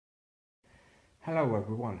Hello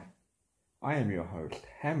everyone, I am your host,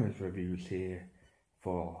 Hammers Reviews here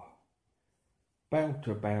for Bell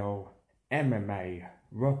to Bell MMA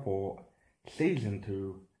Report Season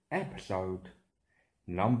 2 Episode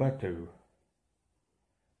number 2.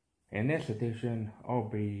 In this edition, I'll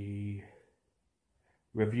be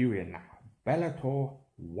reviewing Bellator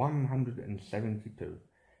 172.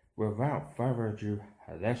 Without further ado,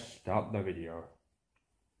 let's start the video.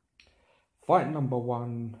 Fight number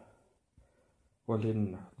 1 was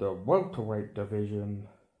in the welterweight division.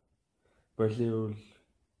 Brazil's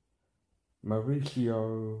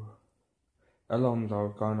Mauricio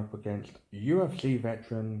Alonso going up against UFC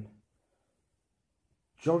veteran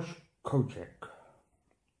Josh Koscheck.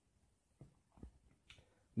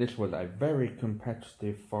 This was a very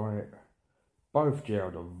competitive fight. Both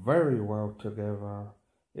gelled very well together.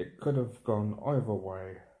 It could have gone either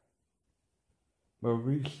way.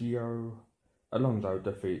 Mauricio Alonso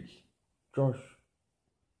defeats Josh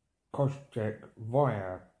Koscheck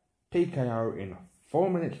via TKO in 4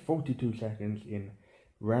 minutes 42 seconds in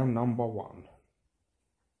round number 1.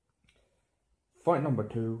 Fight number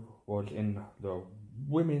 2 was in the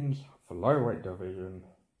women's flyweight division.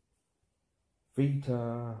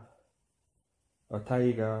 Vita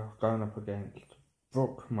Ortega going up against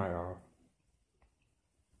Brooke Mayer.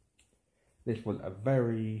 This was a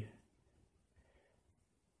very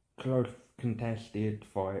close contested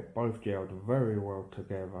fight. Both gelled very well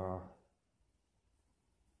together.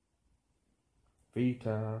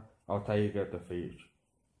 Vita Ortega defeats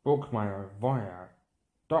Brooke Mayer via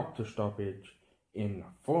doctor stoppage in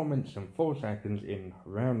 4 minutes and 4 seconds in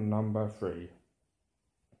round number 3.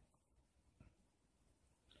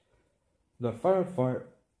 The third fight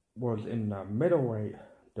was in the middleweight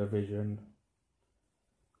division.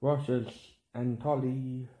 Russia's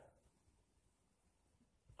Anatoly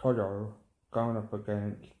Tojo going up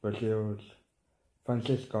against Brazil's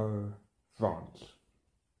Francisco France.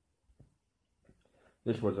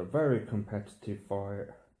 This was a very competitive fight.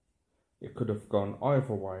 It could have gone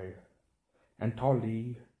either way.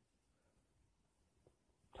 Anatoly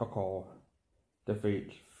Tojo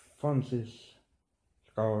defeats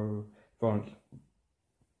Francisco France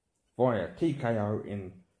via TKO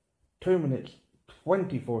in 2 minutes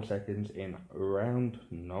 24 seconds in round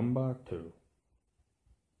number 2.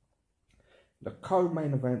 The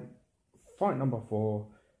co-main event, fight number 4,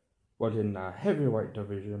 was in the heavyweight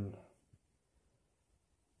division.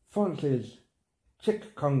 France's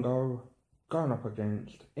Chick Congo going up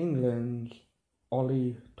against England's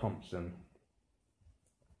Ollie Thompson.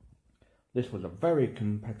 This was a very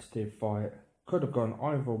competitive fight. Could have gone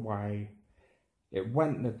either way. It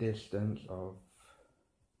went the distance of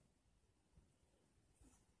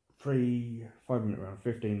 5-minute round,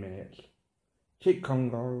 15 minutes. Chick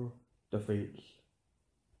Congo defeats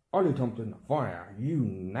Ollie Thompson via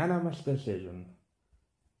unanimous decision.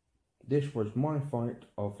 This was my fight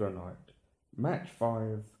of the night. Match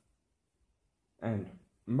 5 and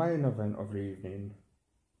main event of the evening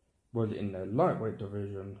was in the lightweight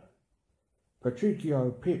division.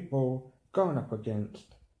 Patricio Pitbull going up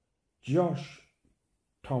against Josh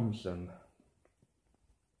Thompson.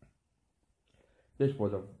 This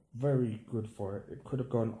was a very good fight. It could have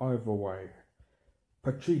gone either way.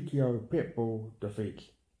 Patricio Pitbull defeats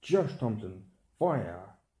Josh Thompson via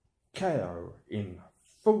KO in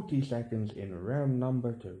 40 seconds in round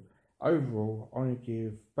number 2. Overall, I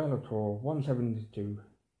give Bellator 172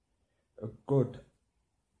 a good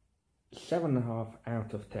 7.5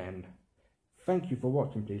 out of 10. Thank you for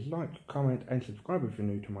watching. Please like, comment and subscribe if you're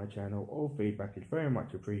new to my channel. All feedback is very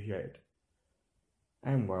much appreciated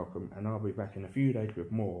and welcome, and I'll be back in a few days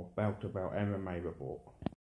with more Bell to Bell MMA report.